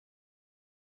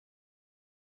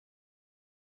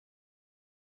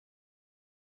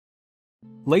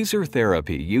Laser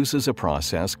therapy uses a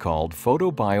process called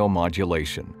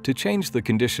photobiomodulation to change the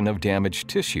condition of damaged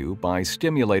tissue by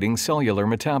stimulating cellular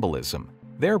metabolism,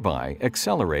 thereby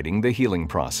accelerating the healing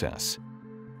process.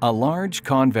 A large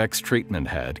convex treatment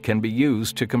head can be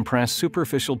used to compress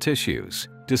superficial tissues,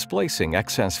 displacing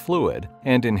excess fluid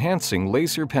and enhancing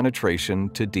laser penetration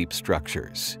to deep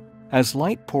structures. As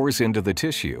light pours into the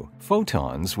tissue,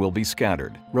 photons will be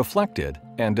scattered, reflected,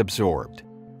 and absorbed.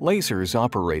 Lasers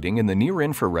operating in the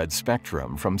near-infrared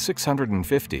spectrum from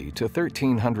 650 to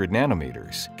 1300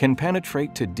 nanometers can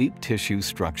penetrate to deep tissue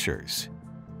structures.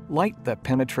 Light that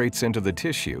penetrates into the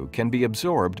tissue can be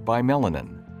absorbed by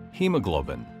melanin,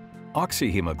 hemoglobin,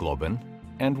 oxyhemoglobin,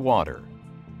 and water.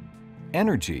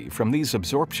 Energy from these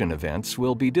absorption events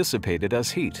will be dissipated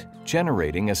as heat,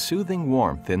 generating a soothing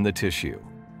warmth in the tissue.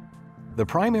 The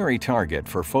primary target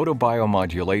for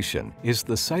photobiomodulation is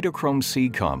the cytochrome C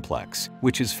complex,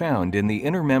 which is found in the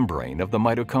inner membrane of the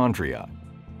mitochondria.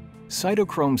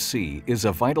 Cytochrome C is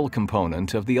a vital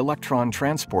component of the electron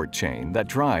transport chain that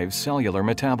drives cellular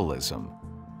metabolism.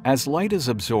 As light is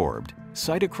absorbed,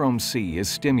 cytochrome C is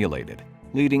stimulated,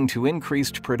 leading to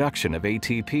increased production of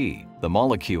ATP, the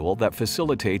molecule that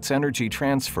facilitates energy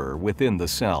transfer within the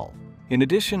cell. In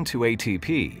addition to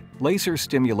ATP, laser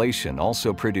stimulation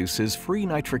also produces free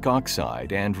nitric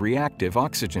oxide and reactive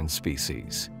oxygen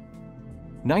species.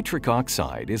 Nitric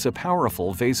oxide is a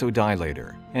powerful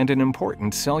vasodilator and an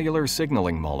important cellular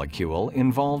signaling molecule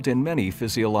involved in many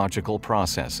physiological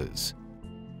processes.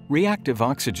 Reactive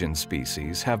oxygen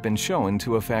species have been shown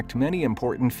to affect many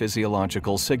important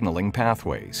physiological signaling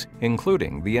pathways,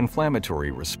 including the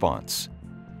inflammatory response.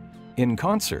 In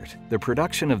concert, the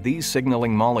production of these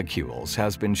signaling molecules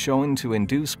has been shown to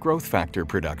induce growth factor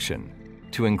production,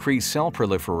 to increase cell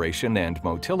proliferation and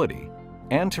motility,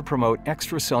 and to promote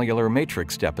extracellular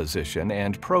matrix deposition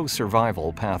and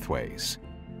pro-survival pathways.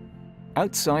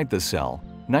 Outside the cell,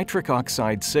 nitric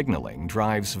oxide signaling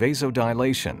drives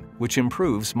vasodilation, which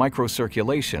improves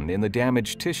microcirculation in the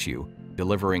damaged tissue,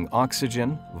 delivering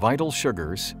oxygen, vital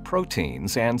sugars,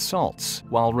 proteins, and salts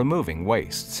while removing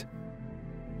wastes.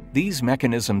 These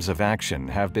mechanisms of action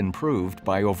have been proved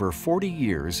by over 40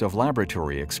 years of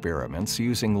laboratory experiments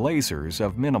using lasers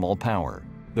of minimal power.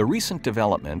 The recent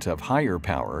development of higher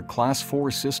power Class 4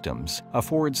 systems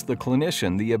affords the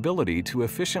clinician the ability to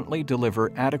efficiently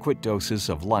deliver adequate doses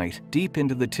of light deep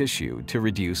into the tissue to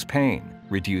reduce pain,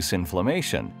 reduce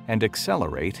inflammation, and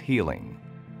accelerate healing.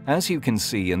 As you can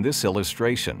see in this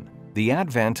illustration, the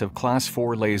advent of Class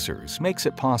 4 lasers makes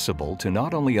it possible to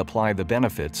not only apply the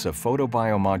benefits of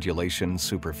photobiomodulation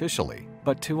superficially,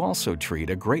 but to also treat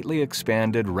a greatly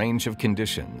expanded range of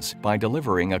conditions by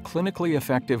delivering a clinically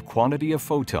effective quantity of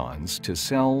photons to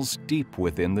cells deep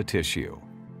within the tissue.